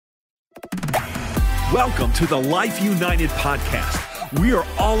Welcome to the Life United podcast. We are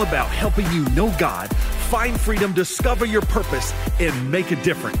all about helping you know God, find freedom, discover your purpose, and make a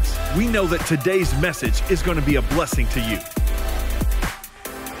difference. We know that today's message is going to be a blessing to you.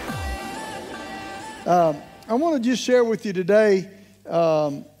 I want to just share with you today,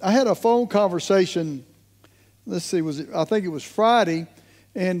 I had a phone conversation, I think it was Friday,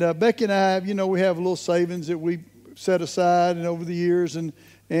 and Becky and I, we have a little savings that we set aside and over the years, and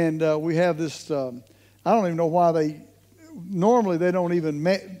we have this, I don't even know why normally they don't even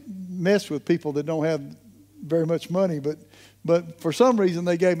mess with people that don't have very much money, but for some reason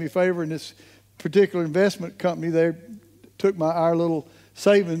they gave me a favor, and this particular investment company, they took our little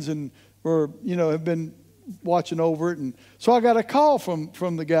savings and have been watching over it. And so I got a call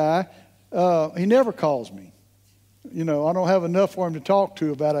from the guy. He never calls me. I don't have enough for him to talk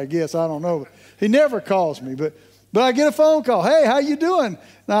to about, I guess. I don't know. He never calls me, but I get a phone call. Hey, how you doing?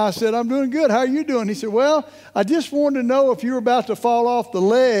 And I said, I'm doing good. How are you doing? He said, well, I just wanted to know if you were about to fall off the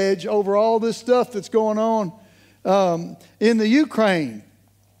ledge over all this stuff that's going on in the Ukraine.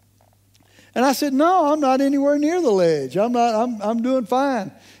 And I said, no, I'm not anywhere near the ledge. I'm doing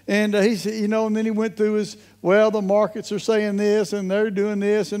fine. And he said, and then he went through the markets are saying this and they're doing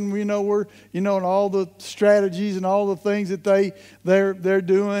this, and we're, and all the strategies and all the things that they're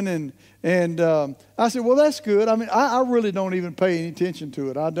doing. And I said, well, that's good. I mean, I really don't even pay any attention to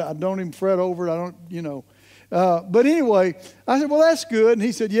it. I don't even fret over it. But anyway, I said, well, that's good. And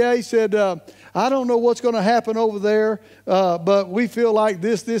he said, yeah. He said, I don't know what's going to happen over there, but we feel like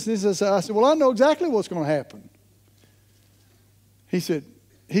this, and this. I said, well, I know exactly what's going to happen. He said,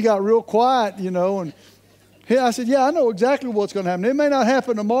 he got real quiet, and I said, yeah, I know exactly what's going to happen. It may not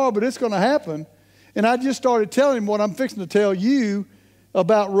happen tomorrow, but it's going to happen. And I just started telling him what I'm fixing to tell you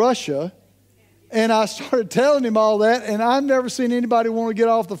about Russia. And I started telling him all that, and I've never seen anybody want to get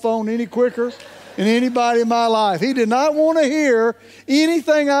off the phone any quicker than anybody in my life. He did not want to hear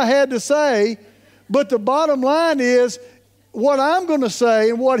anything I had to say, but the bottom line is what I'm going to say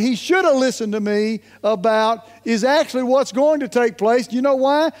and what he should have listened to me about is actually what's going to take place. You know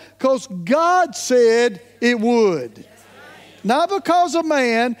why? Because God said it would. Not because of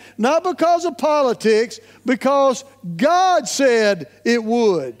man, not because of politics, because God said it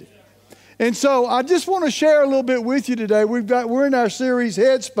would. And so I just want to share a little bit with you today. We're in our series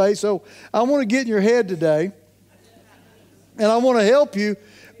HEADSPACE, so I want to get in your head today, and I want to help you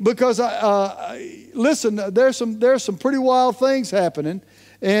because listen, there's some pretty wild things happening,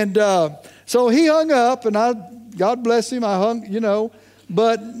 and so he hung up, and God bless him, I hung,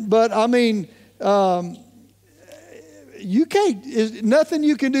 but I mean. You can't, there's nothing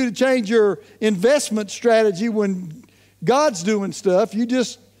you can do to change your investment strategy when God's doing stuff. You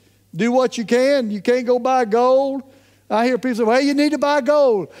just do what you can. You can't go buy gold. I hear people say, well, you need to buy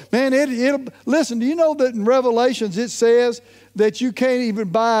gold. Man, listen, do you know that in Revelations it says that you can't even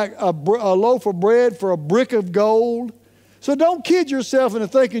buy a loaf of bread for a brick of gold? So don't kid yourself into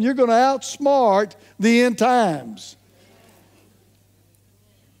thinking you're going to outsmart the end times.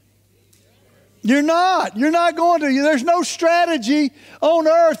 You're not going to. There's no strategy on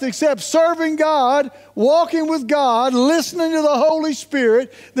earth except serving God, walking with God, listening to the Holy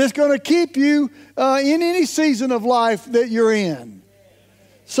Spirit that's going to keep you in any season of life that you're in.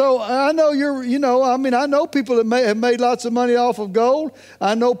 So I know I know people that have made lots of money off of gold.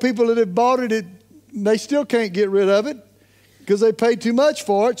 I know people that have bought it, they still can't get rid of it because they paid too much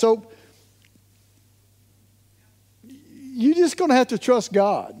for it. So you're just going to have to trust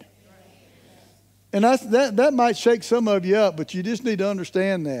God. And that might shake some of you up, but you just need to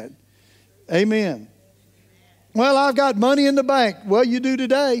understand that. Amen. Well, I've got money in the bank. Well, you do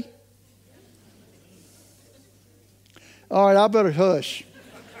today. All right, I better hush.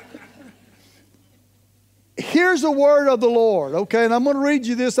 Here's the word of the Lord, okay? And I'm going to read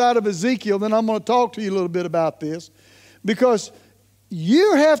you this out of Ezekiel, then I'm going to talk to you a little bit about this. Because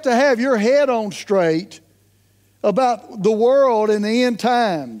you have to have your head on straight about the world and the end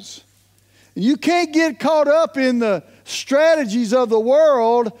times. You can't get caught up in the strategies of the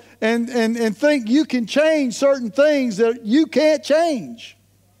world and think you can change certain things that you can't change.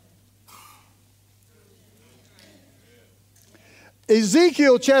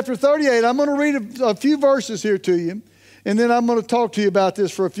 Ezekiel chapter 38, I'm going to read a few verses here to you, and then I'm going to talk to you about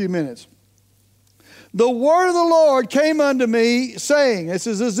this for a few minutes. The word of the Lord came unto me, saying, this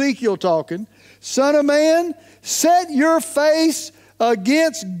is Ezekiel talking, Son of man, set your face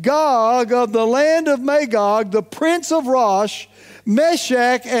against Gog of the land of Magog, the prince of Rosh,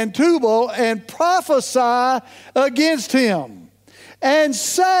 Meshach, and Tubal, and prophesy against him, and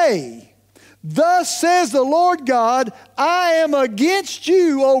say, Thus says the Lord God, I am against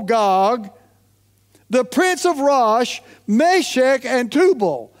you, O Gog, the prince of Rosh, Meshach, and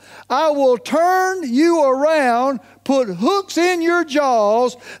Tubal. I will turn you around, put hooks in your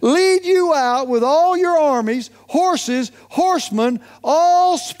jaws, lead you out with all your armies, horses, horsemen,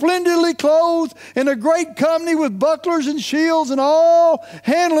 all splendidly clothed, in a great company with bucklers and shields and all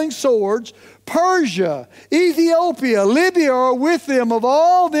handling swords. Persia, Ethiopia, Libya are with them, of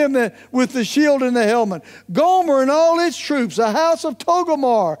all them that with the shield and the helmet. Gomer and all its troops, the house of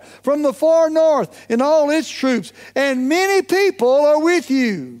Togomar from the far north and all its troops, and many people are with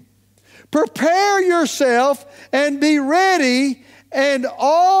you. Prepare yourself and be ready, and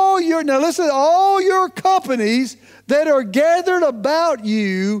all your companies that are gathered about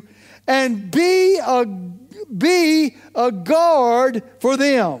you, and be a guard for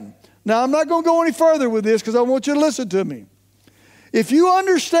them. Now, I'm not going to go any further with this because I want you to listen to me. If you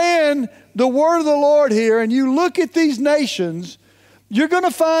understand the word of the Lord here and you look at these nations, you're going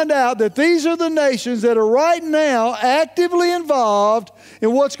to find out that these are the nations that are right now actively involved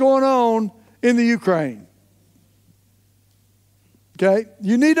in what's going on in the Ukraine. Okay?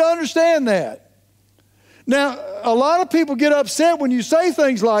 You need to understand that. Now, a lot of people get upset when you say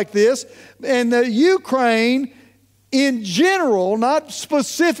things like this, and the Ukraine in general, not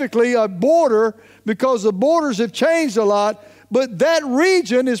specifically a border, because the borders have changed a lot, but that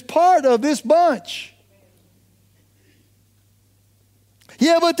region is part of this bunch.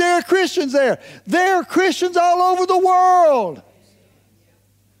 Yeah, but there are Christians there. There are Christians all over the world.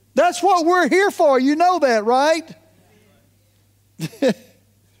 That's what we're here for. You know that, right?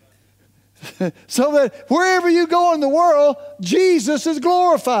 So that wherever you go in the world, Jesus is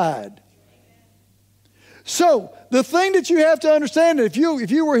glorified. So, the thing that you have to understand, if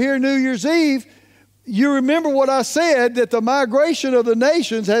you were here New Year's Eve, you remember what I said, that the migration of the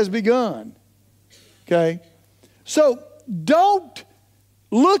nations has begun. Okay? So, don't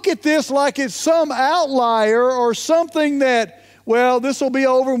look at this like it's some outlier or something that, well, this will be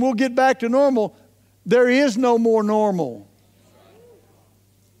over and we'll get back to normal. There is no more normal.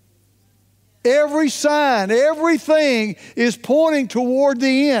 Every sign, everything is pointing toward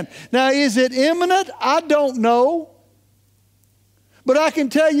the end. Now, is it imminent? I don't know. But I can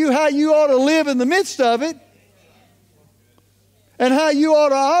tell you how you ought to live in the midst of it. And how you ought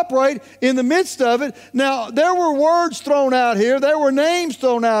to operate in the midst of it. Now, there were words thrown out here. There were names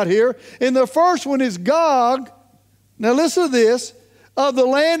thrown out here. And the first one is Gog. Now, listen to this. Of the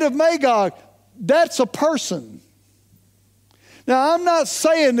land of Magog. That's a person. Now, I'm not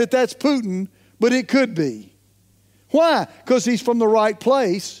saying that that's Putin, but it could be. Why? Because he's from the right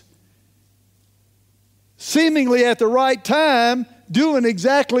place, seemingly at the right time, doing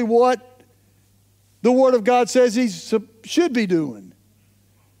exactly what the Word of God says he should be doing.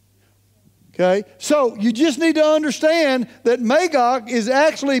 Okay? So, you just need to understand that Magog is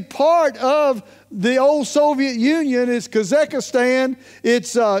actually part of the old Soviet Union. It's Kazakhstan,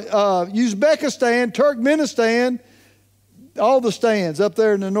 it's Uzbekistan, Turkmenistan, all the stands up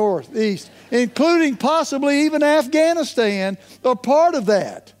there in the northeast, including possibly even Afghanistan, are part of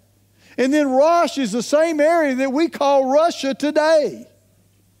that. And then Rosh is the same area that we call Russia today.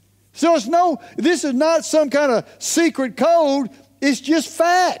 So this is not some kind of secret code. It's just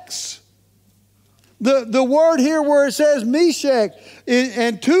facts. The word here where it says Meshach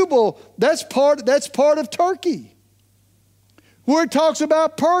and Tubal, that's part of Turkey. Where it talks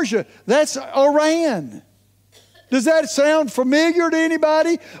about Persia, that's Iran. Does that sound familiar to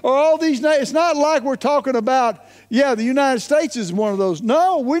anybody? Or all these names? It's not like we're talking about, the United States is one of those.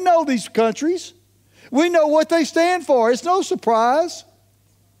 No, we know these countries. We know what they stand for. It's no surprise.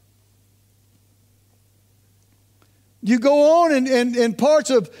 You go on in parts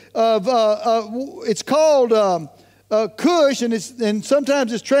of it's called Cush, and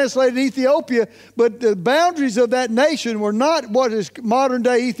sometimes it's translated Ethiopia, but the boundaries of that nation were not what is modern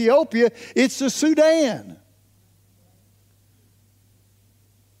day Ethiopia. It's the Sudan.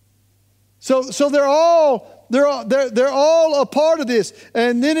 So they're all a part of this.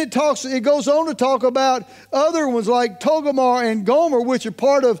 And then it goes on to talk about other ones like Togomar and Gomer, which are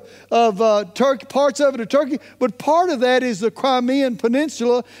part of Turkey, parts of it are Turkey, but part of that is the Crimean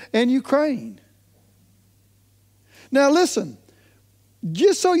Peninsula and Ukraine. Now listen,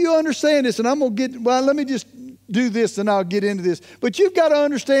 just so you understand this, and let me just do this and I'll get into this. But you've got to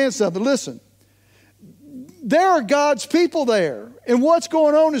understand something. Listen. There are God's people there, and what's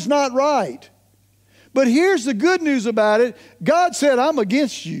going on is not right. But here's the good news about it. God said, I'm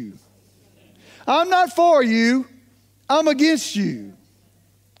against you. I'm not for you. I'm against you.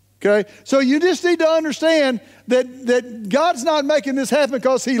 Okay? So you just need to understand that God's not making this happen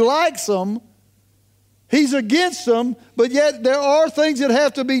because he likes them. He's against them, but yet there are things that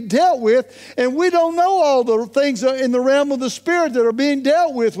have to be dealt with, and we don't know all the things in the realm of the Spirit that are being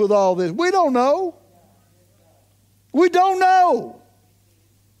dealt with all this. We don't know. We don't know.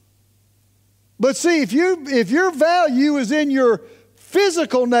 But see, if your value is in your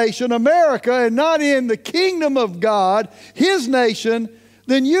physical nation, America, and not in the kingdom of God, His nation,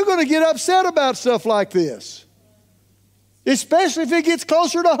 then you're going to get upset about stuff like this, especially if it gets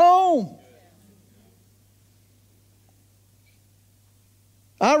closer to home.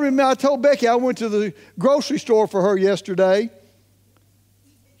 I remember I told Becky I went to the grocery store for her yesterday.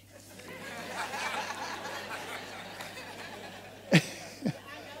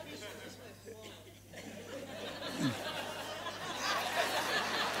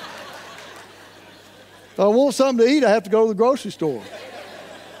 If I want something to eat, I have to go to the grocery store.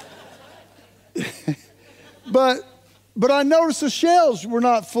 But I noticed the shelves were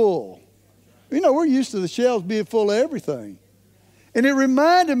not full. You know, we're used to the shelves being full of everything. And it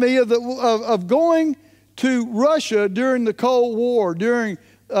reminded me of going to Russia during the Cold War, during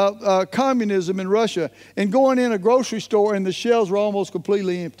communism in Russia, and going in a grocery store and the shelves were almost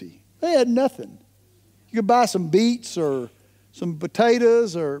completely empty. They had nothing. You could buy some beets or some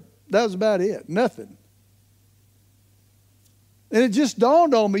potatoes, or that was about it. Nothing. And it just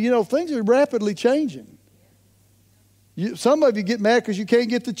dawned on me, you know, things are rapidly changing. Some of you get mad because you can't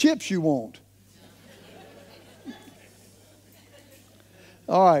get the chips you want.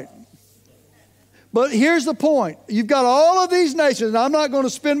 All right. But here's the point. You've got all of these nations, and I'm not going to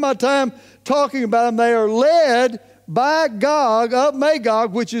spend my time talking about them. They are led by Gog of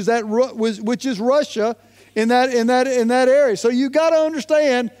Magog, which is Russia in that area. So you got to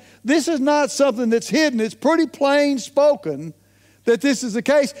understand, this is not something that's hidden. It's pretty plain spoken that this is the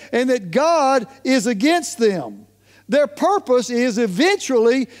case, and that God is against them. Their purpose is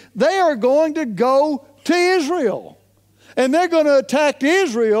eventually they are going to go to Israel. And they're going to attack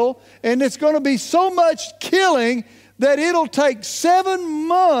Israel, and it's going to be so much killing that it'll take 7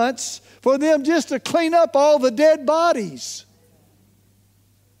 months for them just to clean up all the dead bodies.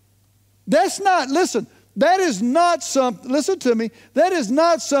 That is not something, listen to me, that is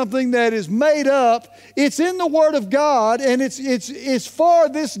not something that is made up. It's in the Word of God, and it's for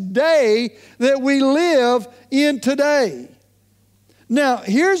this day that we live in today. Now,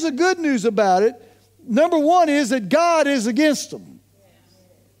 here's the good news about it. Number one is that God is against them.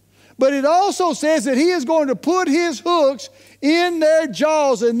 But it also says that He is going to put His hooks in their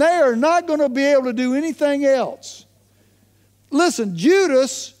jaws, and they are not going to be able to do anything else. Listen,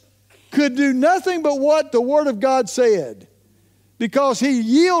 Judas could do nothing but what the Word of God said, because he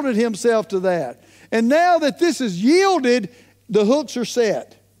yielded himself to that. And now that this is yielded, the hooks are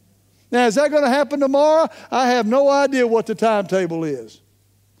set. Now, is that going to happen tomorrow? I have no idea what the timetable is.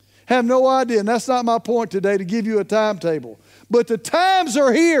 Have no idea, and that's not my point today, to give you a timetable. But the times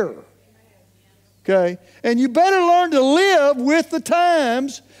are here. Okay? And you better learn to live with the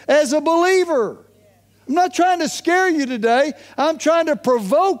times as a believer. I'm not trying to scare you today. I'm trying to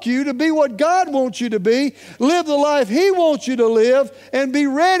provoke you to be what God wants you to be, live the life He wants you to live, and be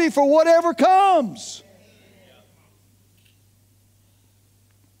ready for whatever comes.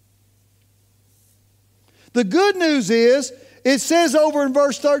 The good news is, it says over in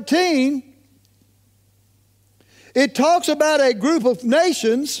verse 13, it talks about a group of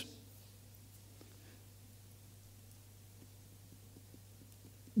nations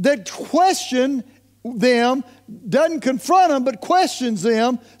that question them, doesn't confront them, but questions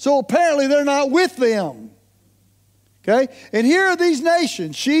them, so apparently they're not with them. Okay? And here are these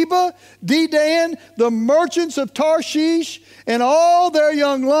nations: Sheba, Dedan, the merchants of Tarshish, and all their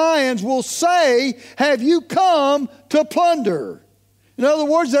young lions will say, "Have you come to plunder?" In other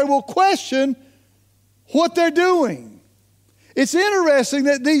words, they will question what they're doing. It's interesting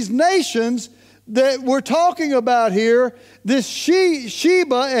that these nations that we're talking about here, this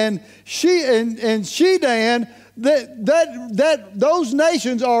Sheba and Shedan, those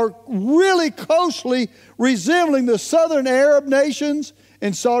nations are really closely resembling the southern Arab nations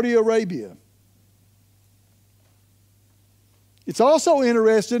and Saudi Arabia. It's also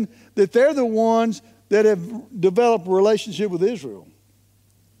interesting that they're the ones that have developed a relationship with Israel.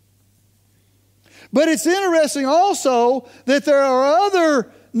 But it's interesting also that there are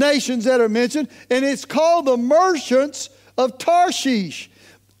other nations that are mentioned, and it's called the merchants of Tarshish.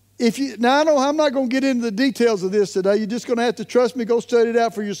 Now, I know I'm not going to get into the details of this today. You're just going to have to trust me. Go study it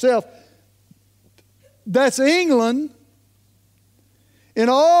out for yourself. That's England and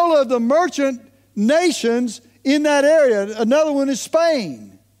all of the merchant nations in that area. Another one is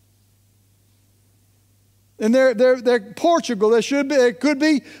Spain. And they're Portugal. There could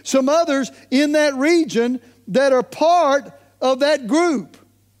be some others in that region that are part of that group.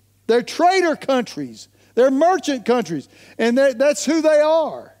 They're trader countries. They're merchant countries. And that's who they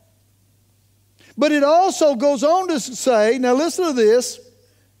are. But it also goes on to say, now listen to this,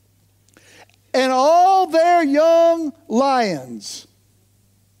 and all their young lions.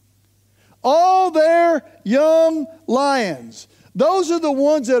 All their young lions. Those are the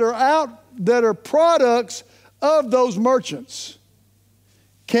ones that are out, that are products of those merchants.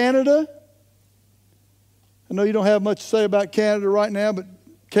 Canada. I know you don't have much to say about Canada right now, but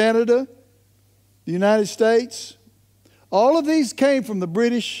Canada, the United States, all of these came from the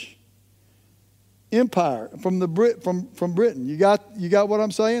British Empire, from Britain. You got what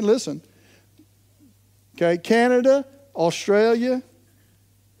I'm saying? Listen. Okay, Canada, Australia,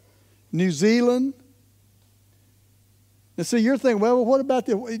 New Zealand. And see, you're thinking, well, what about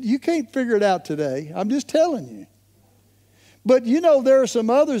the... You can't figure it out today. I'm just telling you. But you know, there are some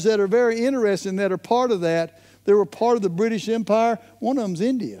others that are very interesting that are part of that. They were part of the British Empire. One of them's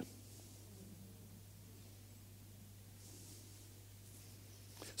India.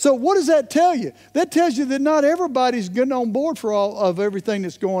 So what does that tell you? That tells you that not everybody's getting on board for all of everything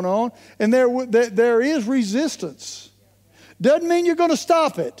that's going on. And there is resistance. Doesn't mean you're going to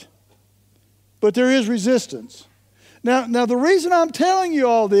stop it. But there is resistance. Now, the reason I'm telling you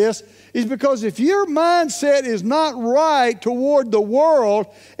all this is because if your mindset is not right toward the world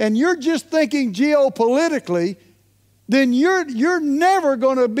and you're just thinking geopolitically, then you're never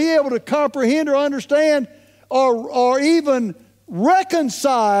going to be able to comprehend or understand or even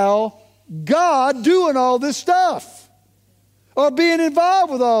reconcile God doing all this stuff or being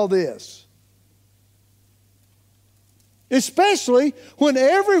involved with all this. Especially when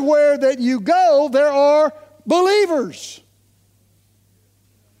everywhere that you go, there are believers.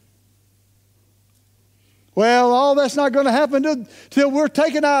 Well, all that's not going to happen till we're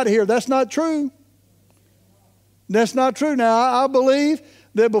taken out of here. That's not true. That's not true. Now, I believe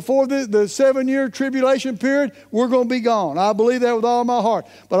that before the 7-year tribulation period, we're going to be gone. I believe that with all my heart.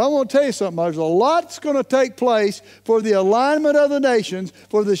 But I want to tell you something. There's a lot that's going to take place for the alignment of the nations,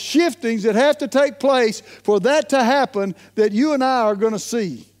 for the shiftings that have to take place for that to happen that you and I are going to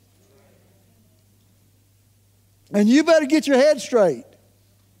see. And you better get your head straight.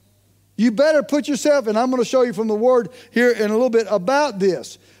 You better put yourself, and I'm going to show you from the Word here in a little bit about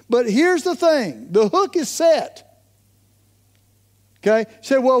this. But here's the thing. The hook is set. Okay? You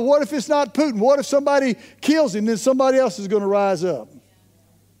say, well, what if it's not Putin? What if somebody kills him? Then somebody else is going to rise up.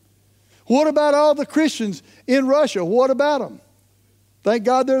 What about all the Christians in Russia? What about them? Thank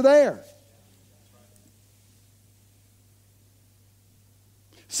God they're there.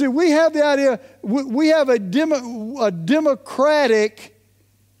 See, we have the idea, we have a democratic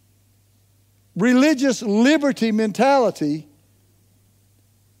religious liberty mentality,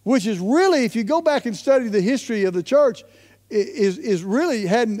 which is really, if you go back and study the history of the church, is really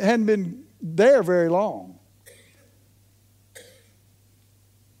hadn't been there very long.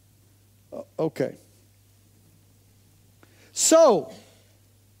 Okay. So,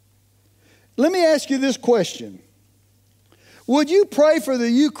 let me ask you this question. Would you pray for the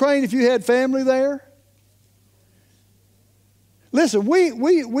Ukraine if you had family there? Listen,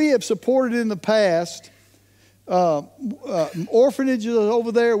 we have supported in the past orphanages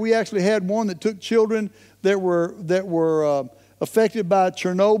over there. We actually had one that took children that were affected by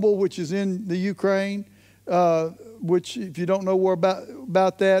Chernobyl, which is in the Ukraine. Which, if you don't know more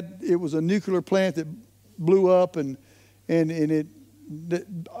about that, it was a nuclear plant that blew up, and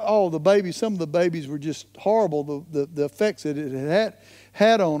all the babies, some of the babies were just horrible. The effects that it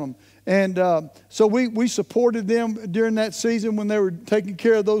had on them. And so we supported them during that season when they were taking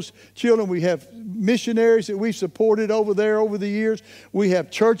care of those children. We have missionaries that we've supported over there over the years. We have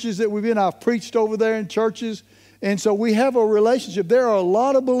churches that we've been. I've preached over there in churches. And so we have a relationship. There are a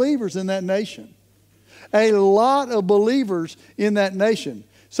lot of believers in that nation. A lot of believers in that nation.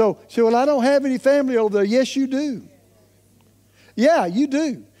 So, well, I don't have any family over there. Yes, you do. Yeah, you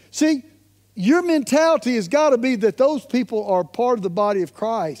do. See, your mentality has got to be that those people are part of the body of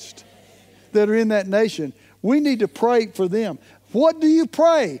Christ that are in that nation. We need to pray for them. What do you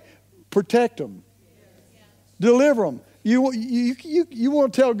pray? Protect them. Deliver them. You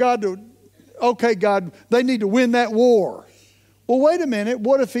want to tell God okay, God, they need to win that war. Well, wait a minute.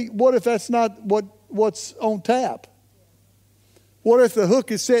 What if that's not what's on tap? What if the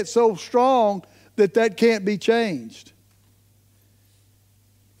hook is set so strong that can't be changed?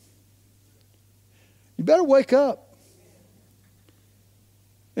 You better wake up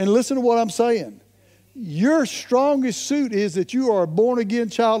and listen to what I'm saying. your strongest suit is that you are a born-again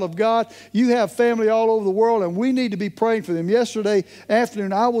child of God. You have family all over the world, and we need to be praying for them. Yesterday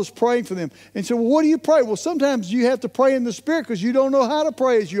afternoon, I was praying for them. And so, well, what do you pray? Well, sometimes you have to pray in the Spirit because you don't know how to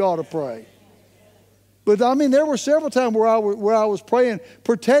pray as you ought to pray. But, I mean, there were several times where I was praying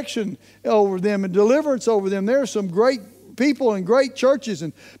protection over them and deliverance over them. There are some great people and great churches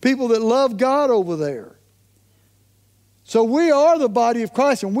and people that love God over there. So we are the body of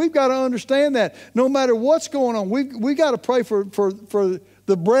Christ, and we've got to understand that no matter what's going on, we got to pray for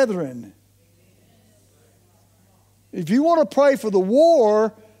the brethren. If you want to pray for the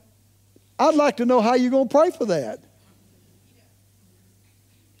war, I'd like to know how you're going to pray for that.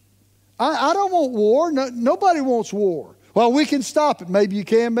 I don't want war. No, nobody wants war. Well, we can stop it. Maybe you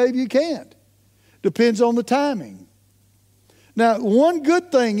can, maybe you can't. Depends on the timing. Now, one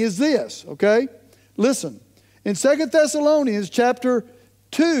good thing is this, okay? Listen. In 2 Thessalonians chapter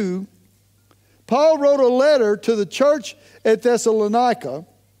 2, Paul wrote a letter to the church at Thessalonica,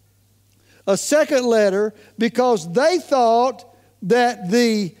 a second letter, because they thought that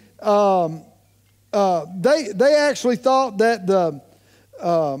they actually thought that the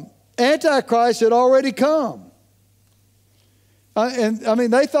Antichrist had already come.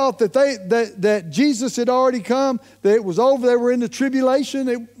 They thought that Jesus had already come, that it was over, they were in the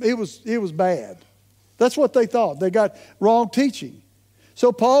tribulation, it was bad. That's what they thought. They got wrong teaching.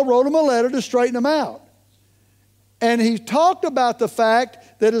 So Paul wrote them a letter to straighten them out. And he talked about the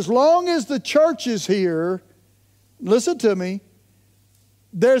fact that as long as the church is here, listen to me,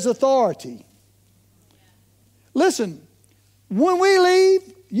 there's authority. Listen, when we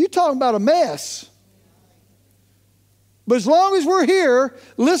leave, you're talking about a mess. But as long as we're here,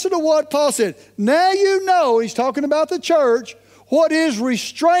 listen to what Paul said. Now you know, he's talking about the church, what is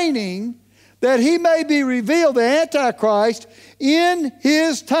restraining, that he may be revealed, the Antichrist, in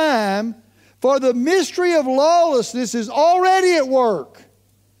his time, for the mystery of lawlessness is already at work.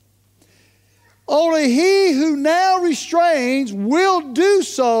 Only he who now restrains will do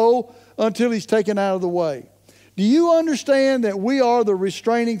so until he's taken out of the way. Do you understand that we are the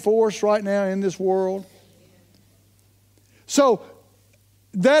restraining force right now in this world? So,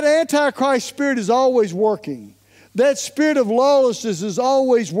 that Antichrist spirit is always working. That spirit of lawlessness is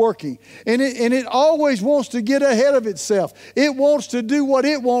always working. And it always wants to get ahead of itself. It wants to do what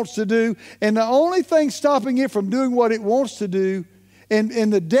it wants to do. And the only thing stopping it from doing what it wants to do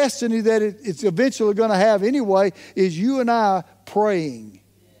and the destiny that it's eventually going to have anyway is you and I praying.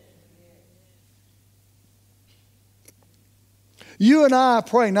 You and I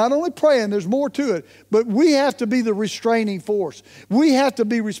praying. Not only praying, there's more to it, but we have to be the restraining force. We have to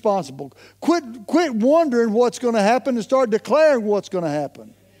be responsible. Quit wondering what's going to happen and start declaring what's going to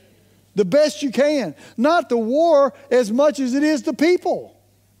happen. The best you can. Not the war as much as it is the people.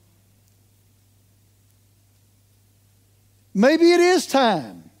 Maybe it is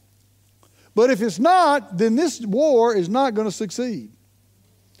time. But if it's not, then this war is not going to succeed.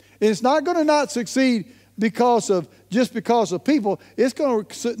 It's not going to not succeed because of people. It's going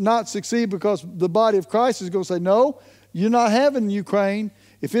to not succeed because the body of Christ is going to say, no, you're not having Ukraine.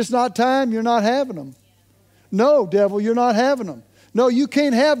 If it's not time, you're not having them. No, devil, you're not having them. No, you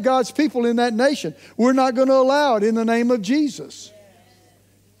can't have God's people in that nation. We're not going to allow it in the name of Jesus.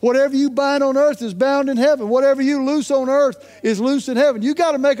 Whatever you bind on earth is bound in heaven. Whatever you loose on earth is loose in heaven. You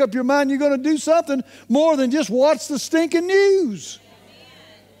got to make up your mind you're going to do something more than just watch the stinking news.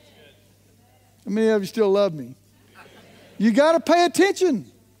 How many of you still love me? You got to pay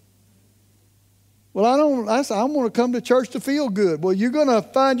attention. Well, I want to come to church to feel good. Well, you're going to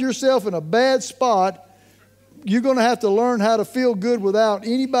find yourself in a bad spot. You're going to have to learn how to feel good without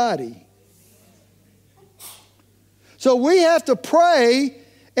anybody. So we have to pray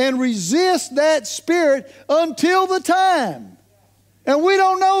and resist that spirit until the time. And we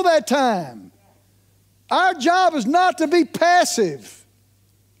don't know that time. Our job is not to be passive.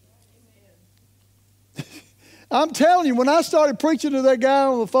 I'm telling you, when I started preaching to that guy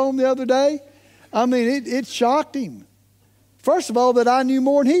on the phone the other day, I mean, it shocked him. First of all, that I knew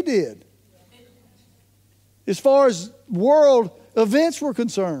more than he did. As far as world events were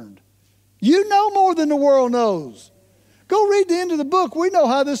concerned. You know more than the world knows. Go read the end of the book. We know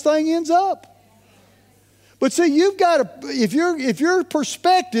how this thing ends up. But see, you've got to, if your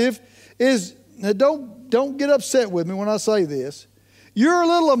perspective is, now don't get upset with me when I say this. You're a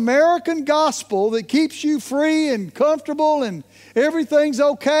little American gospel that keeps you free and comfortable and everything's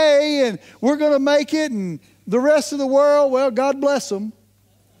okay and we're going to make it and the rest of the world, well, God bless them.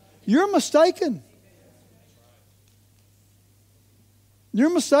 You're mistaken. You're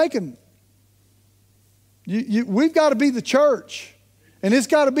mistaken. We've got to be the church. And it's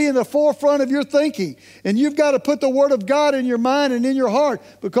got to be in the forefront of your thinking. And you've got to put the Word of God in your mind and in your heart.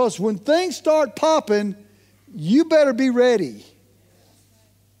 Because when things start popping, you better be ready.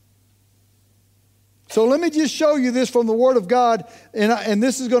 So let me just show you this from the Word of God. And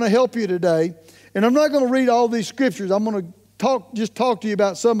this is going to help you today. And I'm not going to read all these scriptures. I'm going to just talk to you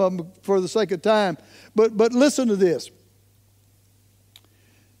about some of them for the sake of time. But listen to this.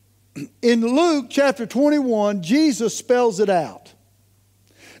 In Luke chapter 21, Jesus spells it out.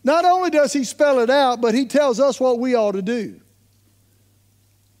 Not only does he spell it out, but he tells us what we ought to do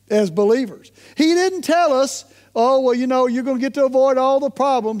as believers. He didn't tell us, oh, well, you're going to get to avoid all the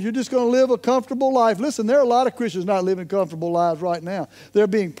problems. You're just going to live a comfortable life. Listen, there are a lot of Christians not living comfortable lives right now. They're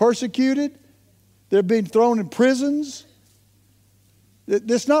being persecuted. They're being thrown in prisons.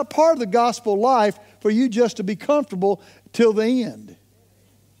 It's not part of the gospel life for you just to be comfortable till the end.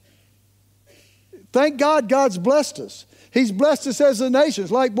 Thank God God's blessed us. He's blessed us as a nation.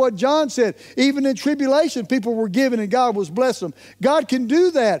 Like what John said, even in tribulation, people were given and God was blessing them. God can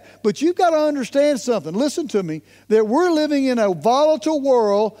do that, but you've got to understand something. Listen to me, that we're living in a volatile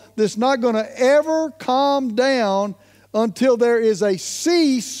world that's not going to ever calm down until there is a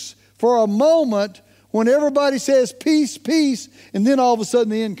cease for a moment when everybody says peace, peace, and then all of a sudden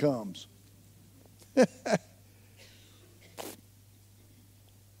the end comes.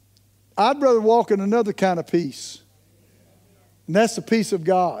 I'd rather walk in another kind of peace. And that's the peace of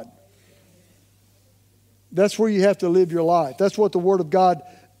God. That's where you have to live your life. That's what the Word of God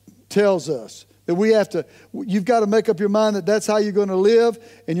tells us. That you've got to make up your mind that that's how you're going to live,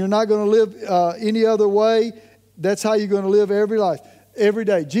 and you're not going to live any other way. That's how you're going to live every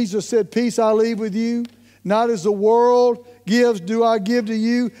day. Jesus said, peace I leave with you. Not as the world gives, do I give to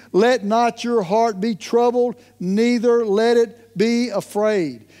you. Let not your heart be troubled, neither let it be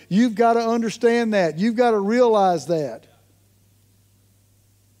afraid. You've got to understand that. You've got to realize that.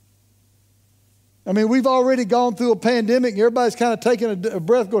 I mean, we've already gone through a pandemic, and everybody's kind of taking a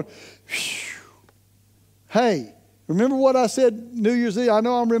breath going, phew. Hey, remember what I said New Year's Eve? I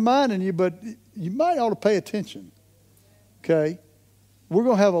know I'm reminding you, but you might ought to pay attention. Okay? We're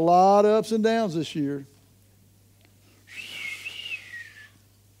going to have a lot of ups and downs this year.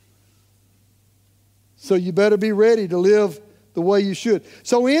 So you better be ready to live the way you should.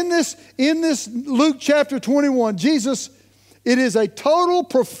 So in this Luke chapter 21, it is a total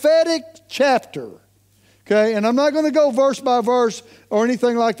prophetic chapter. Okay, and I'm not going to go verse by verse or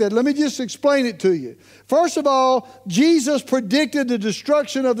anything like that. Let me just explain it to you. First of all, Jesus predicted the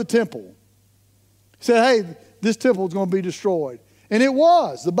destruction of the temple. He said, hey, this temple is going to be destroyed. And it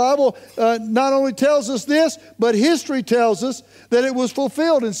was. The Bible not only tells us this, but history tells us that it was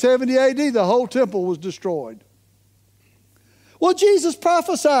fulfilled in 70 AD. The whole temple was destroyed. Well, Jesus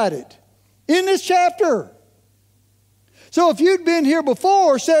prophesied it in this chapter. So if you'd been here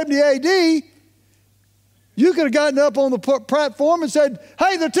before 70 AD, you could have gotten up on the platform and said,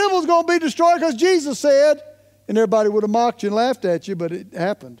 hey, the temple's going to be destroyed because Jesus said. And everybody would have mocked you and laughed at you, but it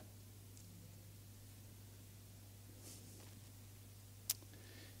happened.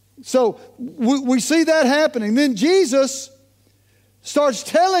 So we see that happening. Then Jesus starts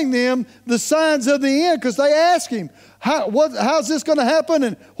telling them the signs of the end because they ask him, how's this going to happen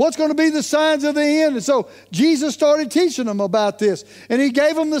and what's going to be the signs of the end? And so Jesus started teaching them about this. And he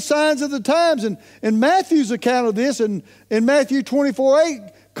gave them the signs of the times. And Matthew's account of this in Matthew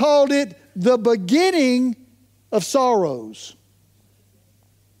 24:8 called it the beginning of sorrows.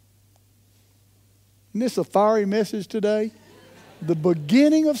 Isn't this a fiery message today? The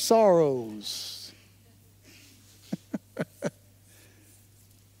beginning of sorrows.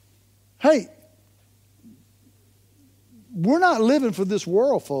 Hey, we're not living for this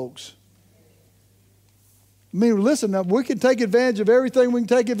world, folks. I mean, listen, now we can take advantage of everything we can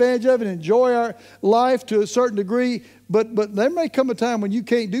take advantage of and enjoy our life to a certain degree, but there may come a time when you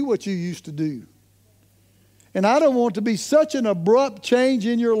can't do what you used to do. And I don't want to be such an abrupt change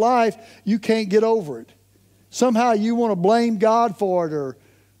in your life, you can't get over it. Somehow you want to blame God for it, or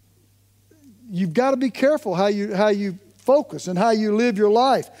you've got to be careful how you focus and how you live your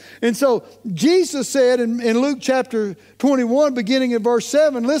life. And so Jesus said in Luke chapter 21, beginning in verse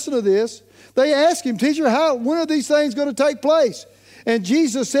 7, listen to this. They asked him, teacher, when are these things going to take place? And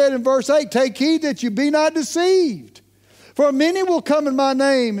Jesus said in verse 8, take heed that you be not deceived. For many will come in my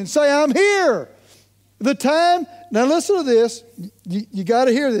name and say, I'm here. The time, now listen to this, you got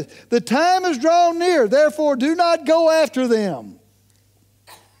to hear this. The time is drawn near, therefore do not go after them.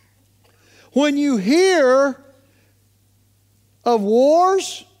 When you hear of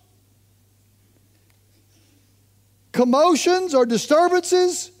wars, commotions, or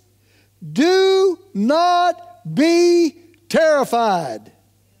disturbances, do not be terrified.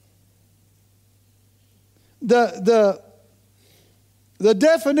 The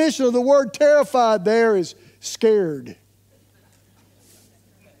definition of the word terrified there is scared.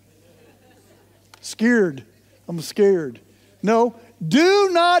 Scared. I'm scared. No, do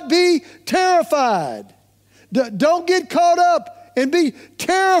not be terrified. Don't get caught up and be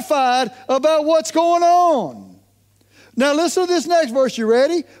terrified about what's going on. Now listen to this next verse. You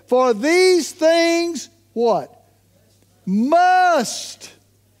ready? For these things, what? Must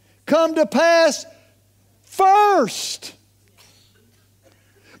come to pass first.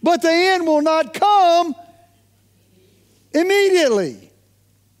 But the end will not come immediately.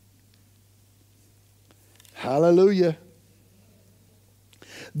 Hallelujah.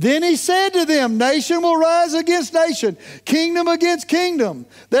 Then he said to them, nation will rise against nation, kingdom against kingdom.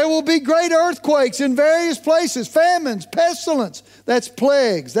 There will be great earthquakes in various places, famines, pestilence. That's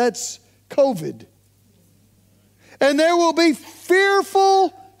plagues. That's COVID. And there will be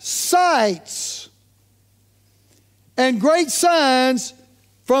fearful sights and great signs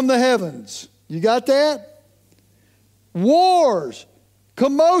from the heavens. You got that? Wars,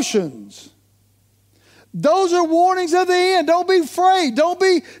 commotions. Those are warnings of the end. Don't be afraid. Don't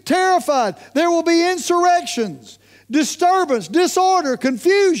be terrified. There will be insurrections, disturbance, disorder,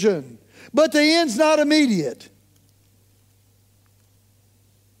 confusion. But the end's not immediate.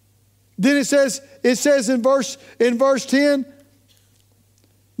 Then it says in verse 10,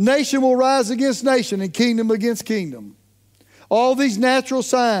 nation will rise against nation and kingdom against kingdom. All these natural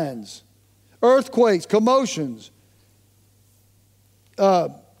signs, earthquakes, commotions,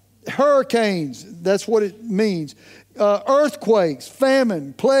 hurricanes, that's what it means. Earthquakes,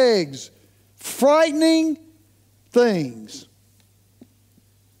 famine, plagues, frightening things.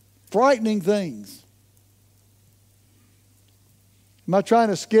 Frightening things. Am I trying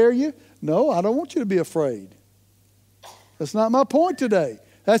to scare you? No, I don't want you to be afraid. That's not my point today.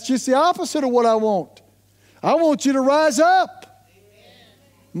 That's just the opposite of what I want. I want you to rise up.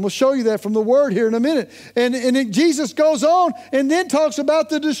 And we'll show you that from the Word here in a minute. And Jesus goes on and then talks about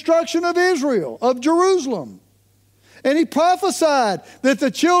the destruction of Israel, of Jerusalem. And he prophesied that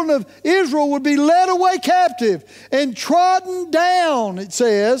the children of Israel would be led away captive and trodden down, it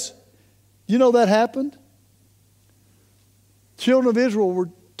says. You know that happened? Children of Israel were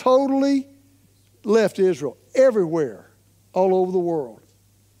totally left Israel everywhere, all over the world.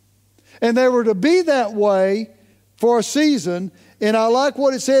 And they were to be that way for a season. And I like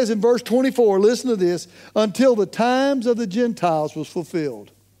what it says in verse 24. Listen to this. Until the times of the Gentiles was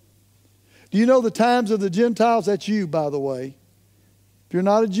fulfilled. Do you know the times of the Gentiles? That's you, by the way. If you're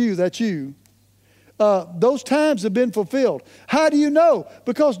not a Jew, that's you. Those times have been fulfilled. How do you know?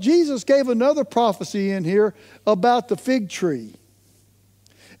 Because Jesus gave another prophecy in here about the fig tree.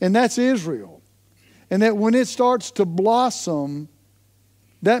 And that's Israel. And that when it starts to blossom,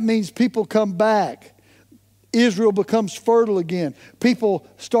 that means people come back. Israel becomes fertile again. People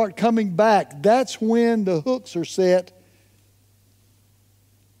start coming back. That's when the hooks are set.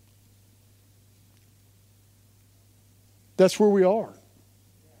 That's where we are.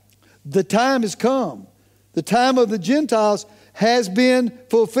 The time has come. The time of the Gentiles has been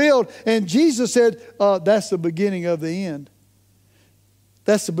fulfilled. And Jesus said, that's the beginning of the end.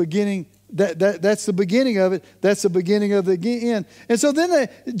 That's the beginning. That's the beginning of it. That's the beginning of the end. And so then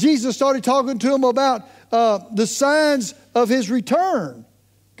Jesus started talking to them about the signs of his return.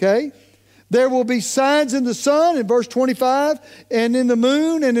 Okay? There will be signs in the sun, in verse 25, and in the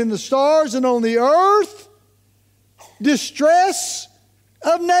moon, and in the stars, and on the earth, distress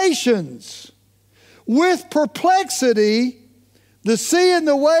of nations, with perplexity, the sea and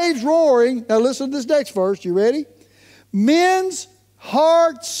the waves roaring. Now listen to this next verse. You ready? Men's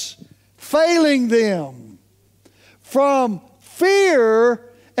hearts failing them from fear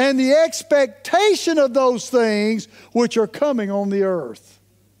and the expectation of those things which are coming on the earth.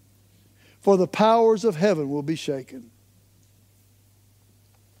 For the powers of heaven will be shaken.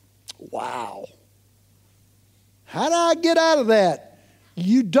 Wow. How do I get out of that?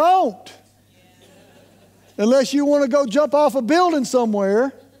 You don't. Unless you want to go jump off a building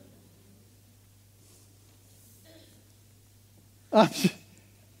somewhere.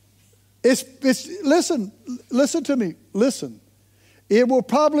 Listen to me. Listen. It will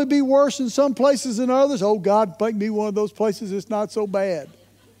probably be worse in some places than others. Oh, God, make me one of those places it's not so bad.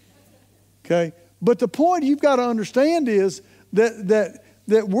 Okay? But the point you've got to understand is that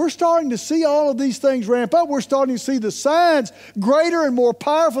we're starting to see all of these things ramp up. We're starting to see the signs greater and more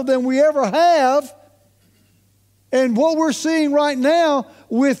powerful than we ever have. And what we're seeing right now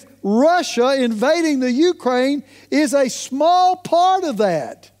with Russia invading the Ukraine is a small part of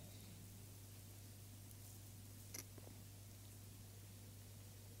that.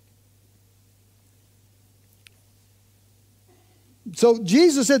 So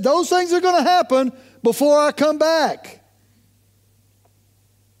Jesus said, those things are going to happen before I come back.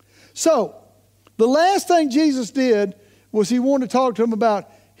 So the last thing Jesus did was he wanted to talk to him about,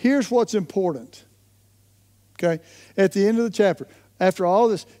 here's what's important. Okay? At the end of the chapter, after all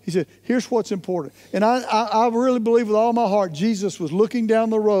this, he said, here's what's important. And I really believe with all my heart, Jesus was looking down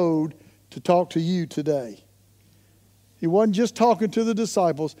the road to talk to you today. He wasn't just talking to the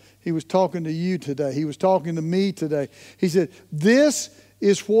disciples. He was talking to you today. He was talking to me today. He said, this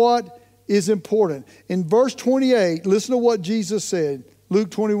is what is important. In verse 28, listen to what Jesus said. Luke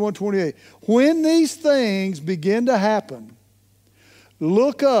 21:28. When these things begin to happen,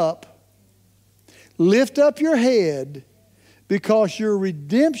 look up, lift up your head, because your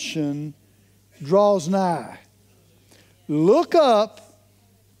redemption draws nigh. Look up,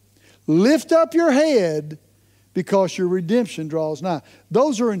 lift up your head, because your redemption draws nigh.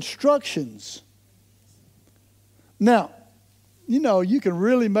 Those are instructions. Now, you know, you can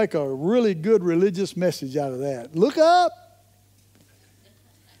really make a really good religious message out of that. Look up.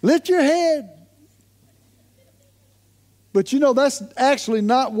 Lift your head. But you know, that's actually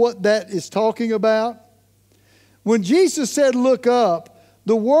not what that is talking about. When Jesus said look up,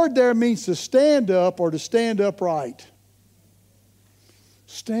 the word there means to stand up or to stand upright.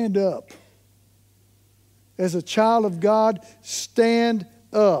 Stand up. As a child of God, stand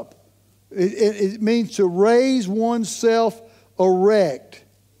up. It means to raise oneself erect.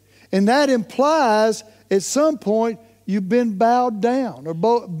 And that implies at some point you've been bowed down or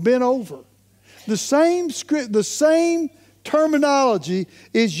bent over. The same terminology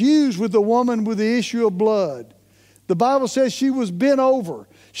is used with the woman with the issue of blood. The Bible says she was bent over.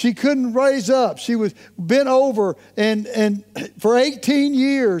 She couldn't raise up. She was bent over and for 18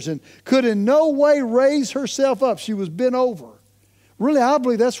 years and could in no way raise herself up. She was bent over. Really, I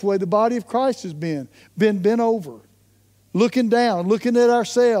believe that's the way the body of Christ has been bent over. Looking down, looking at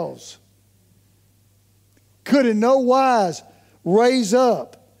ourselves. Could in no wise raise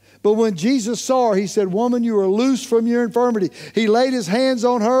up. But when Jesus saw her, he said, woman, you are loose from your infirmity. He laid his hands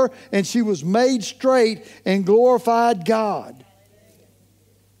on her and she was made straight and glorified God.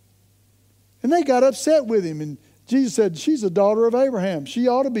 And they got upset with him. And Jesus said, she's a daughter of Abraham. She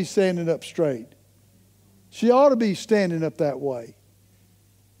ought to be standing up straight. She ought to be standing up that way.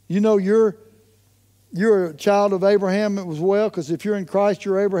 You know, you're a child of Abraham as well, because if you're in Christ,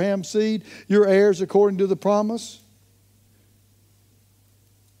 you're Abraham's seed. You're heirs according to the promise.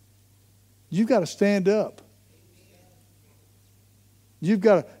 You've got to stand up. You've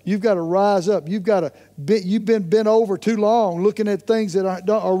got to rise up. You've been bent over too long looking at things that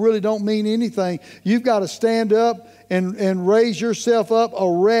really don't mean anything. You've got to stand up and raise yourself up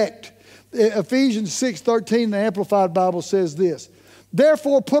erect. Ephesians 6:13, the Amplified Bible says this.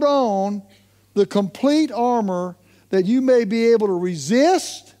 Therefore put on the complete armor that you may be able to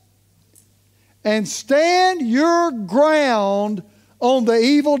resist and stand your ground on the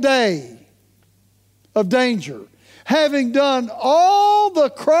evil day of danger. Having done all the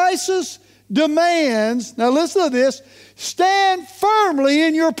crisis demands, now listen to this, stand firmly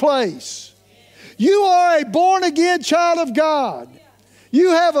in your place. You are a born-again child of God.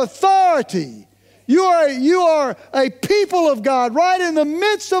 You have authority. You are a people of God right in the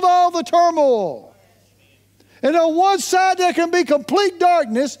midst of all the turmoil. And on one side there can be complete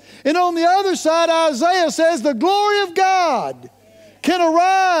darkness, and on the other side Isaiah says the glory of God can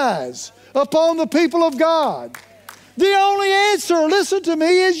arise upon the people of God. The only answer, listen to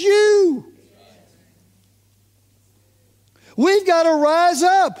me, is you. We've got to rise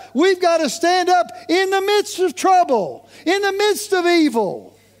up. We've got to stand up in the midst of trouble, in the midst of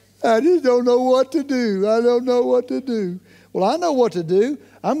evil. I just don't know what to do. I don't know what to do. Well, I know what to do.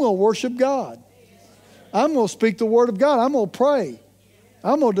 I'm going to worship God. I'm going to speak the word of God. I'm going to pray.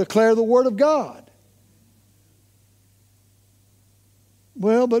 I'm going to declare the word of God.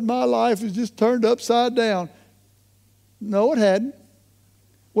 Well, but my life is just turned upside down. No, it hadn't.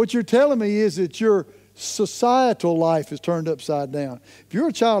 What you're telling me is that your societal life is turned upside down. If you're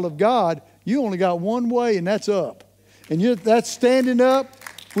a child of God, you only got one way, and that's up. And that's standing up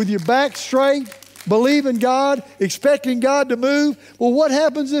with your back straight, believing God, expecting God to move. Well, what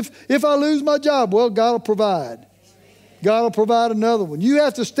happens if I lose my job? Well, God will provide. God will provide another one. You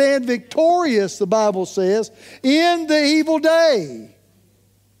have to stand victorious, the Bible says, in the evil day.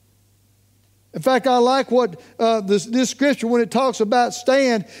 In fact, I like what this scripture, when it talks about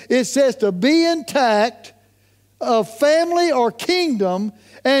stand, it says to be intact of family or kingdom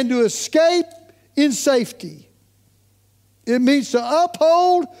and to escape in safety. It means to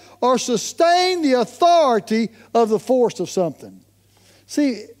uphold or sustain the authority of the force of something.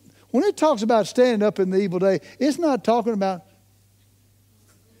 See, when it talks about standing up in the evil day, it's not talking about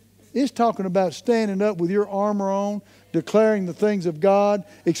It's talking about standing up with your armor on, declaring the things of God,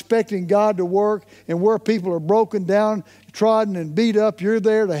 expecting God to work, and where people are broken down, trodden and beat up, you're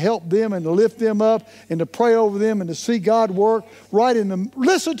there to help them and to lift them up and to pray over them and to see God work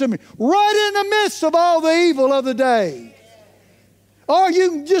listen to me, right in the midst of all the evil of the day. Or you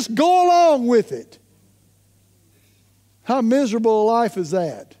can just go along with it. How miserable a life is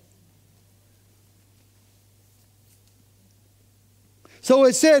that? So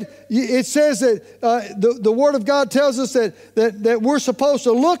it says that the Word of God tells us that we're supposed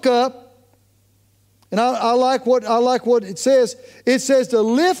to look up. And I like what it says. It says to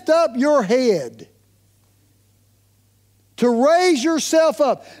lift up your head, to raise yourself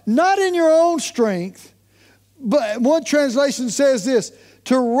up, not in your own strength, but one translation says this: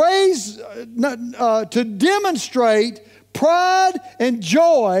 to demonstrate pride and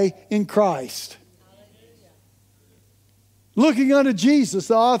joy in Christ. Looking unto Jesus,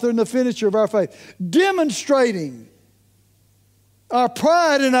 the author and the finisher of our faith, demonstrating our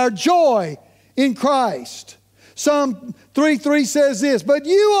pride and our joy in Christ. Psalm 3:3 says this: but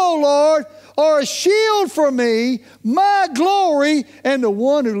you, O Lord, are a shield for me, my glory, and the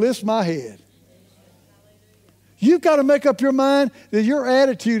one who lifts my head. You've got to make up your mind that your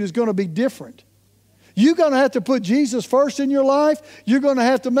attitude is going to be different. You're going to have to put Jesus first in your life. You're going to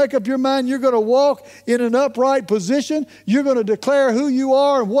have to make up your mind you're going to walk in an upright position. You're going to declare who you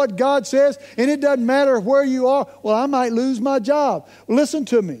are and what God says, and it doesn't matter where you are. Well, I might lose my job. Listen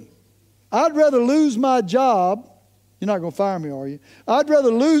to me. I'd rather lose my job. You're not going to fire me, are you? I'd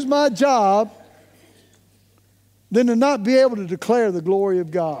rather lose my job than to not be able to declare the glory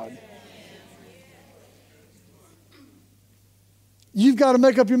of God. You've got to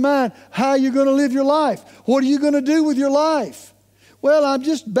make up your mind how you're going to live your life. What are you going to do with your life? Well, I'm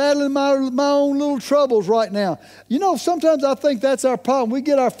just battling my own little troubles right now. You know, sometimes I think that's our problem. We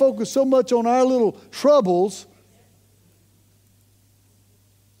get our focus so much on our little troubles.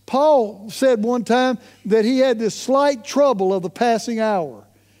 Paul said one time that he had this slight trouble of the passing hour.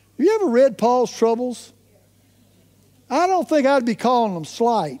 Have you ever read Paul's troubles? I don't think I'd be calling them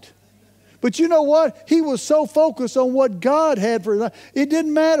slight. But you know what? He was so focused on what God had for his life, it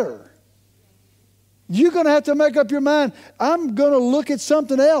didn't matter. You're going to have to make up your mind, I'm going to look at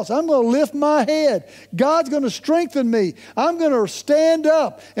something else. I'm going to lift my head. God's going to strengthen me. I'm going to stand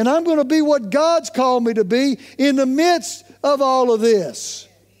up, and I'm going to be what God's called me to be in the midst of all of this.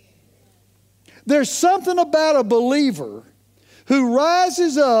 There's something about a believer who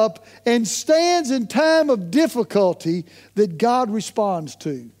rises up and stands in time of difficulty that God responds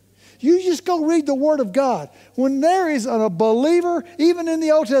to. You just go read the Word of God. When there is a believer, even in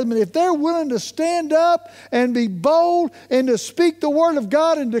the Old Testament, if they're willing to stand up and be bold and to speak the Word of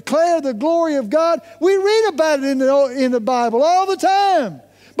God and declare the glory of God, we read about it in the Bible all the time.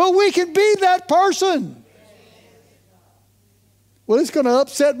 But we can be that person. Well, it's going to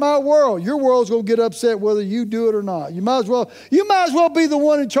upset my world. Your world's going to get upset whether you do it or not. You might as well be the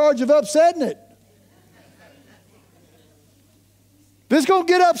one in charge of upsetting it. If it's going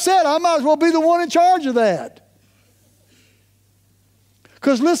to get upset, I might as well be the one in charge of that.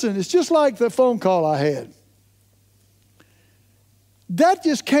 Because listen, it's just like the phone call I had. That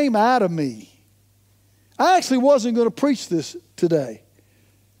just came out of me. I actually wasn't going to preach this today.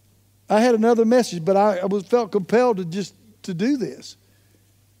 I had another message, but I felt compelled to do this.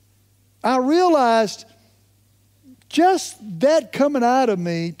 I realized just that coming out of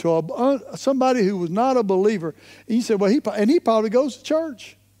me to somebody who was not a believer. And he said, well, he probably goes to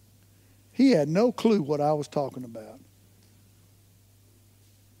church. He had no clue what I was talking about.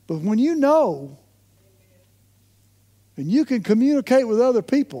 But when you know, and you can communicate with other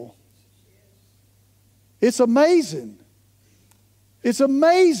people, it's amazing. It's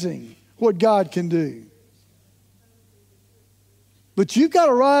amazing what God can do. But you've got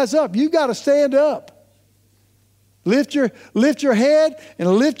to rise up. You've got to stand up. Lift your head and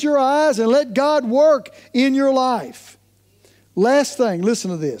lift your eyes and let God work in your life. Last thing, listen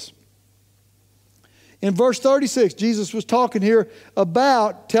to this. In verse 36, Jesus was talking here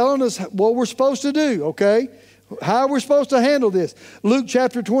about telling us what we're supposed to do, okay? How we're supposed to handle this. Luke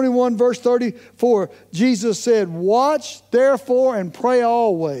chapter 21, verse 34, Jesus said, watch therefore and pray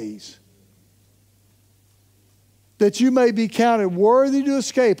always, that you may be counted worthy to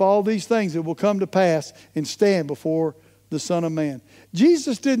escape all these things that will come to pass and stand before the Son of Man.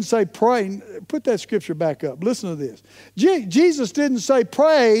 Jesus didn't say pray. Put that scripture back up. Listen to this. Jesus didn't say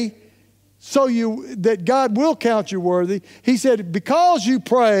pray that God will count you worthy. He said because you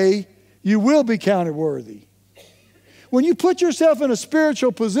pray, you will be counted worthy. When you put yourself in a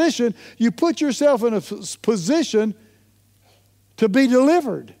spiritual position, you put yourself in a position to be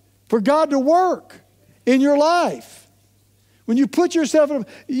delivered, for God to work in your life. When you put yourself in,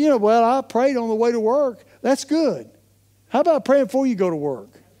 well, I prayed on the way to work. That's good. How about praying before you go to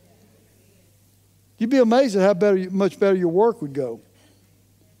work? You'd be amazed at how much better your work would go.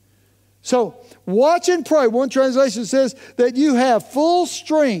 So, watch and pray. One translation says that you have full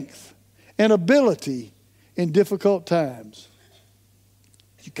strength and ability in difficult times.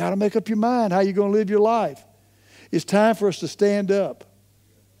 You got to make up your mind how you're going to live your life. It's time for us to stand up.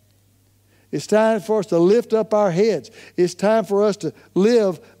 It's time for us to lift up our heads. It's time for us to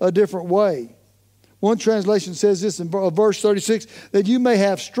live a different way. One translation says this in verse 36, that you may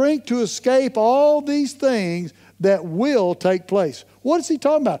have strength to escape all these things that will take place. What is he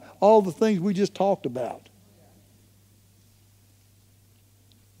talking about? All the things we just talked about.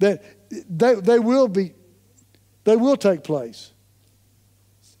 That they will take place.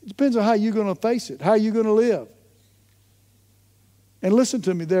 It depends on how you're going to face it, how you're going to live. And listen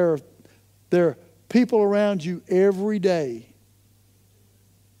to me, there are people around you every day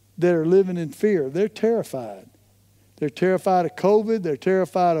that are living in fear. They're terrified. They're terrified of COVID. They're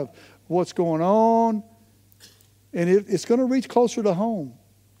terrified of what's going on. And it's going to reach closer to home.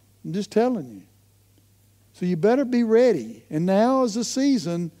 I'm just telling you. So you better be ready. And now is the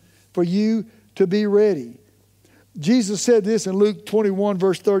season for you to be ready. Jesus said this in Luke 21,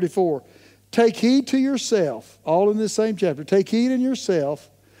 verse 34. Take heed to yourself, all in this same chapter. Take heed in yourself,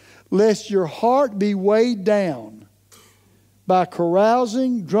 lest your heart be weighed down by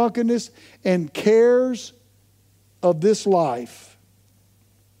carousing, drunkenness, and cares of this life,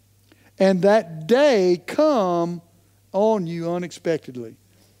 and that day come on you unexpectedly.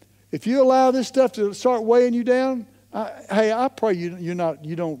 If you allow this stuff to start weighing you down, I pray you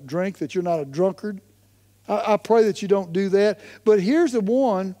don't drink, that you're not a drunkard. I pray that you don't do that. But here's the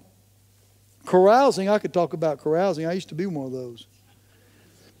one, carousing. I could talk about carousing. I used to be one of those.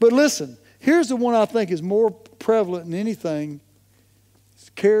 But listen, here's the one I think is more prevalent than anything. It's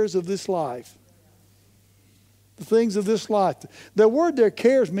cares of this life. The things of this life. The word there,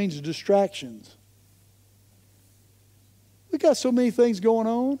 cares, means distractions. We got so many things going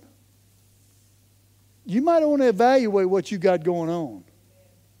on. You might want to evaluate what you got going on.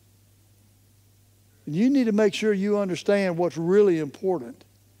 And you need to make sure you understand what's really important.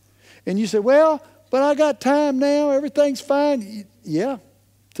 And you say, well, but I got time now. Everything's fine. Yeah,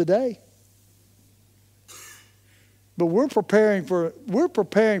 today. But we're preparing for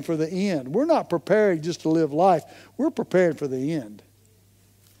the end. We're not preparing just to live life. We're preparing for the end.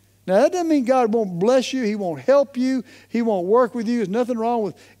 Now, that doesn't mean God won't bless you. He won't help you. He won't work with you. There's nothing wrong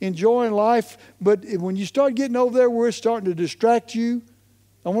with enjoying life. But when you start getting over there where it's starting to distract you,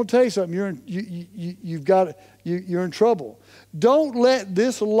 I want to tell you something. You're in trouble. Don't let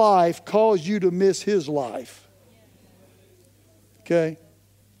this life cause you to miss His life. Okay?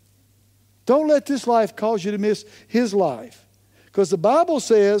 Don't let this life cause you to miss His life. Because the Bible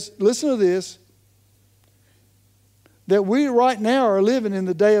says, listen to this, that we right now are living in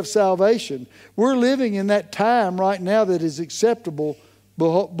the day of salvation. We're living in that time right now that is acceptable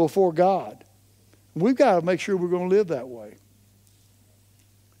before God. We've got to make sure we're going to live that way.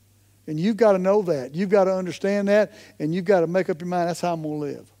 And you've got to know that. You've got to understand that. And you've got to make up your mind, that's how I'm going to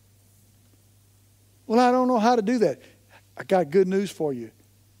live. Well, I don't know how to do that. I got good news for you.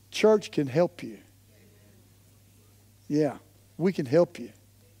 Church can help you. Yeah, we can help you.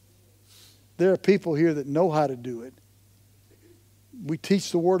 There are people here that know how to do it. We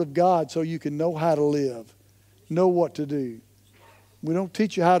teach the Word of God so you can know how to live, know what to do. We don't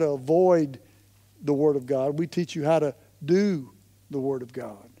teach you how to avoid the Word of God. We teach you how to do the Word of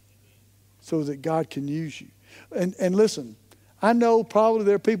God so that God can use you. And listen, I know probably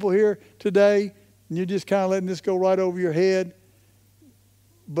there are people here today and you're just kind of letting this go right over your head.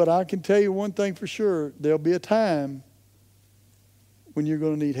 But I can tell you one thing for sure. There'll be a time when you're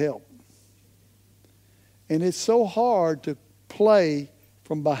going to need help. And it's so hard to play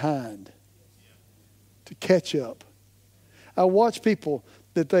from behind, to catch up. I watch people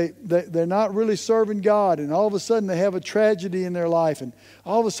that they're not really serving God, and all of a sudden they have a tragedy in their life, and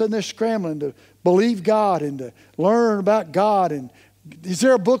all of a sudden they're scrambling to believe God and to learn about God. And is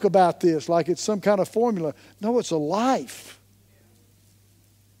there a book about this, like it's some kind of formula? No, it's a life.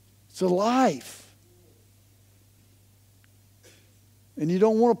 It's a life. And you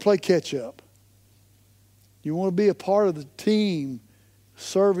don't want to play catch up. You want to be a part of the team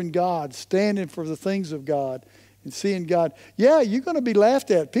serving God, standing for the things of God and seeing God. Yeah, you're going to be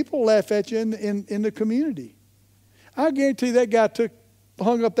laughed at. People laugh at you in the community. I guarantee that guy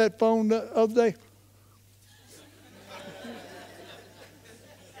hung up that phone the other day.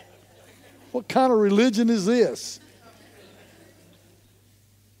 What kind of religion is this?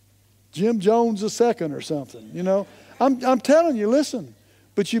 Jim Jones II or something, you know. I'm telling you, listen.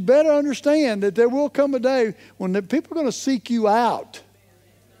 But you better understand that there will come a day when the people are going to seek you out.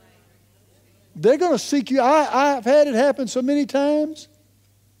 They're going to seek you. I've had it happen so many times.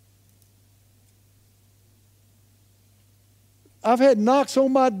 I've had knocks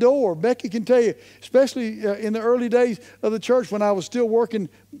on my door. Becky can tell you, especially in the early days of the church when I was still working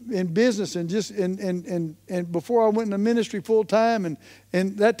in business and just and before I went into ministry full time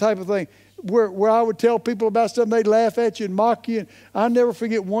and that type of thing, where I would tell people about stuff and they'd laugh at you and mock you. And I'll never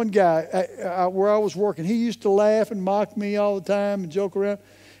forget one guy where I was working. He used to laugh and mock me all the time and joke around.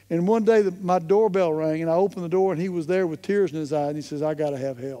 And one day my doorbell rang and I opened the door and he was there with tears in his eyes and he says, "I got to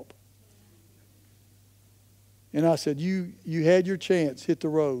have help." And I said, you had your chance, hit the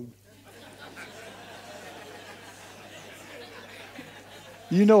road.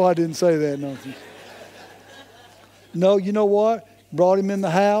 You know I didn't say that, don't you? No, you know what? Brought him in the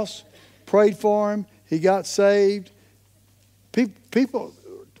house, prayed for him, he got saved. People,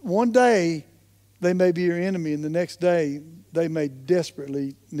 one day they may be your enemy and the next day they may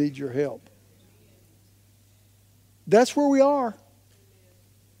desperately need your help. That's where we are.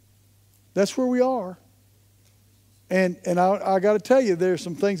 That's where we are. And I got to tell you, there's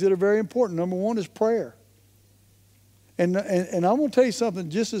some things that are very important. Number one is prayer. And I'm going to tell you something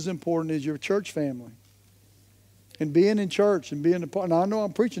just as important as your church family. And being in church and being a part. Now, I know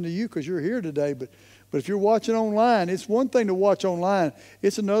I'm preaching to you because you're here today, but if you're watching online, it's one thing to watch online.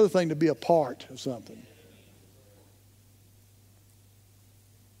 It's another thing to be a part of something.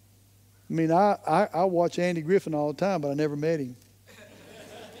 I mean, I watch Andy Griffin all the time, but I never met him.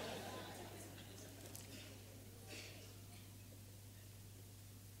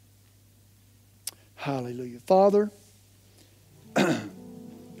 Hallelujah. Father,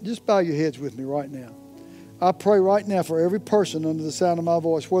 just bow your heads with me right now. I pray right now for every person under the sound of my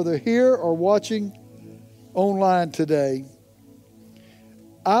voice, whether here or watching online today.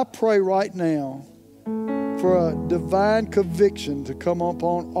 I pray right now for a divine conviction to come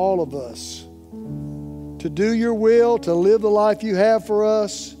upon all of us, to do your will, to live the life you have for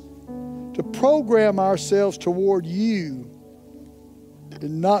us, to program ourselves toward you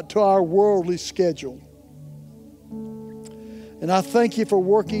and not to our worldly schedule. And I thank you for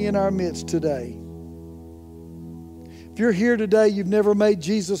working in our midst today. If you're here today, you've never made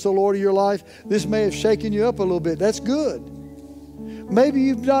Jesus the Lord of your life, this may have shaken you up a little bit. That's good. Maybe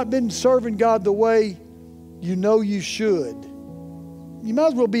you've not been serving God the way you know you should. You might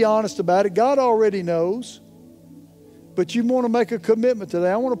as well be honest about it. God already knows. But you want to make a commitment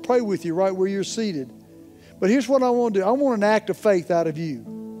today. I want to pray with you right where you're seated. But here's what I want to do. I want an act of faith out of you.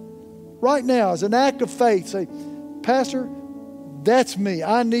 Right now, as an act of faith, say, "Pastor, that's me.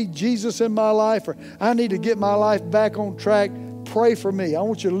 I need Jesus in my life, or I need to get my life back on track. Pray for me." I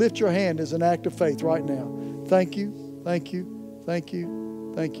want you to lift your hand as an act of faith right now. Thank you, thank you, thank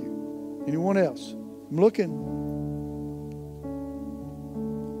you, thank you. Anyone else? I'm looking.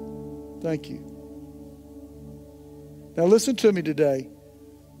 Thank you. Now listen to me today.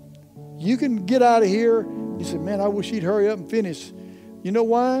 You can get out of here. You say, "Man, I wish he'd hurry up and finish." You know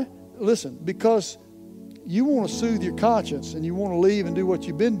why? Listen, because you want to soothe your conscience and you want to leave and do what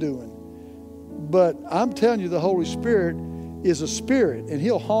you've been doing. But I'm telling you, the Holy Spirit is a spirit and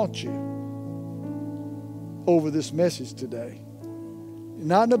he'll haunt you over this message today.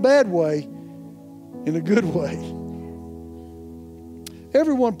 Not in a bad way, in a good way.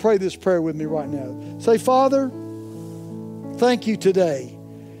 Everyone pray this prayer with me right now. Say, "Father, thank you today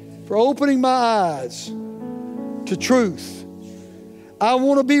for opening my eyes to truth. I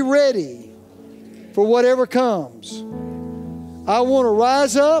want to be ready for whatever comes. I want to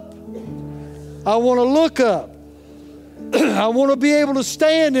rise up. I want to look up. I want to be able to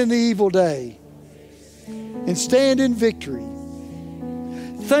stand in the evil day and stand in victory.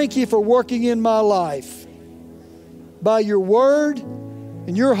 Thank you for working in my life by your word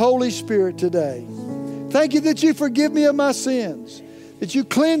and your Holy Spirit today. Thank you that you forgive me of my sins, that you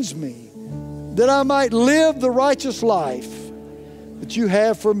cleanse me, that I might live the righteous life that you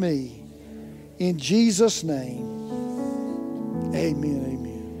have for me. In Jesus' name, amen,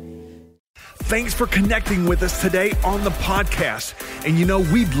 amen. Thanks for connecting with us today on the podcast. And you know,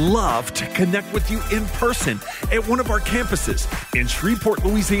 we'd love to connect with you in person at one of our campuses in Shreveport,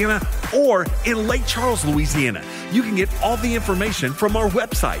 Louisiana, or in Lake Charles, Louisiana. You can get all the information from our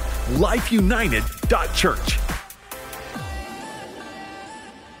website, lifeunited.church.